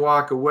when we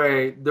walk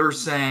away, they're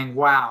saying,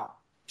 wow,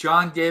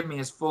 John gave me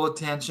his full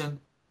attention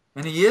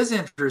and he is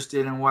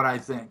interested in what I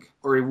think,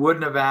 or he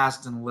wouldn't have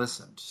asked and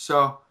listened.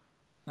 So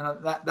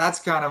that's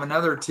kind of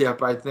another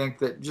tip, I think,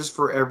 that just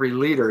for every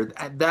leader,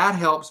 that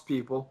helps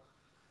people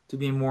to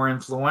be more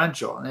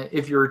influential. And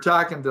if you're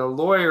talking to a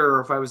lawyer,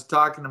 or if I was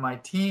talking to my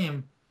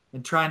team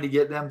and trying to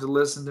get them to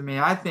listen to me,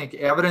 I think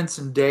evidence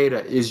and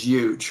data is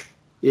huge.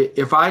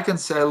 If I can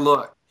say,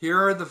 look, here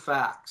are the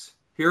facts.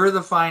 Here are the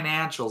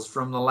financials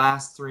from the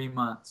last 3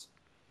 months.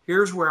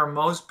 Here's where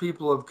most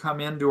people have come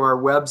into our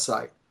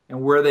website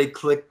and where they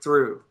click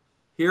through.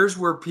 Here's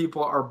where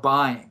people are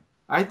buying.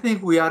 I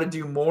think we ought to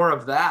do more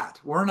of that.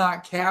 We're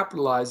not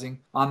capitalizing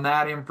on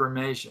that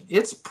information.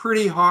 It's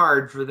pretty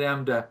hard for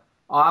them to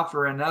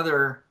offer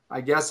another,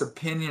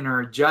 opinion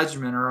or a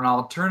judgment or an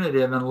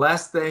alternative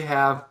unless they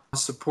have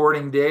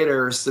supporting data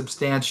or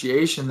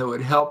substantiation that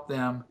would help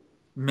them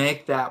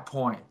make that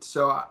point.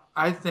 So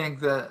I think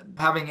that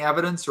having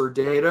evidence or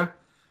data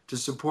to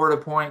support a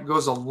point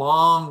goes a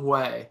long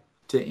way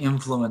to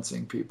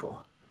influencing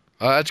people.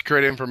 That's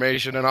great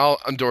information, and I'll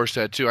endorse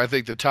that too. I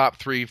think the top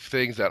three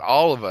things that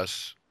all of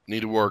us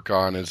need to work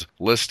on is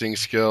listening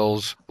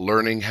skills,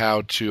 learning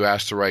how to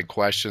ask the right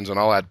questions, and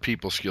I'll add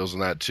people skills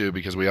in that too,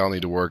 because we all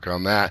need to work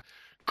on that.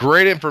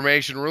 Great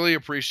information. Really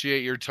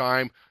appreciate your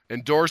time.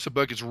 Endorse the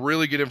book. It's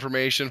really good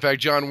information. In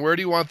fact, John, where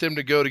do you want them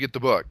to go to get the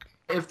book?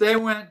 If they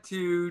went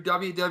to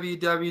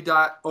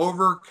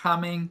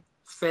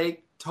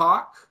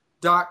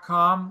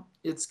www.overcomingfaketalk.com,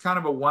 it's kind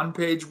of a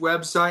one-page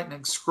website,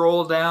 and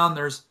scroll down,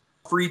 there's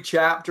a free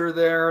chapter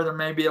there. There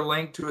may be a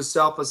link to a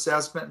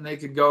self-assessment, and they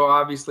could go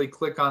obviously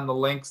click on the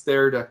links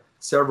there to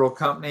several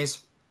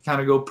companies, kind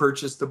of go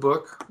purchase the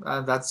book.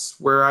 That's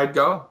where I'd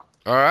go.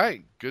 All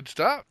right. Good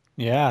stuff.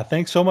 Yeah.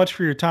 Thanks so much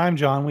for your time,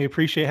 John. We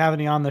appreciate having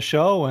you on the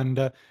show,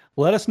 and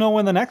let us know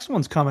when the next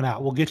one's coming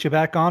out. We'll get you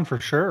back on for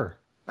sure.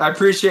 I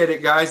appreciate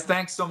it, guys.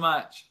 Thanks so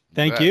much.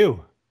 Thank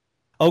you.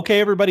 Okay,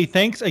 everybody,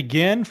 thanks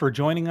again for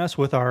joining us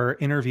with our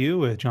interview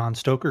with John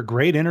Stoker.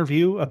 Great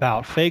interview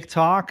about fake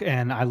talk,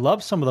 and I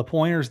love some of the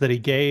pointers that he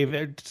gave.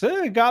 It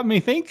got me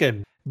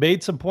thinking.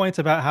 Made some points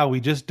about how we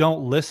just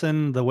don't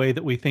listen the way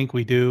that we think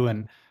we do,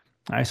 and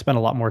I spend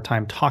a lot more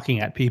time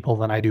talking at people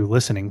than I do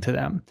listening to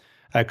them.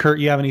 Kurt,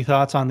 you have any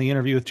thoughts on the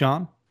interview with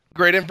John?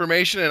 Great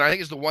information, and I think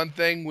it's the one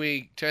thing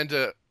we tend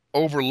to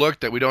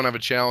overlook that we don't have a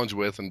challenge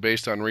with, and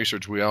based on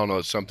research, we all know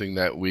it's something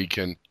that we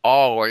can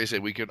all, like I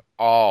said, we could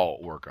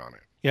all work on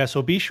it. Yeah,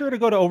 so be sure to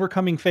go to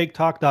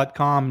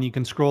overcomingfaketalk.com, and you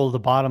can scroll to the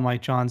bottom,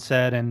 like John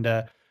said, and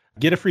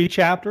get a free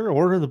chapter,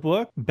 order the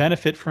book,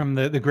 benefit from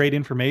the great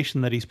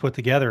information that he's put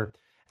together.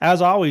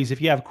 As always,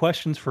 if you have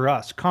questions for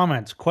us,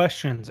 comments,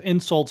 questions,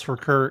 insults for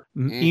Kurt,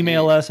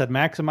 email us at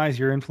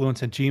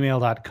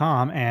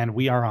maximizeyourinfluence@gmail.com, and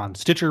we are on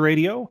Stitcher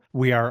Radio,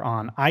 we are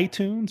on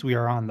iTunes, we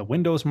are on the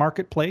Windows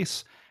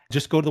Marketplace.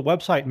 Just go to the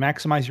website,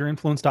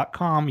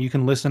 maximizeyourinfluence.com. You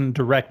can listen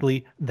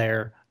directly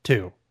there,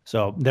 too.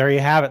 So there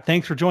you have it.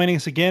 Thanks for joining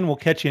us again. We'll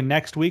catch you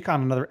next week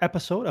on another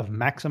episode of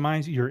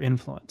Maximize Your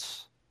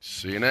Influence.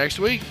 See you next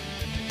week.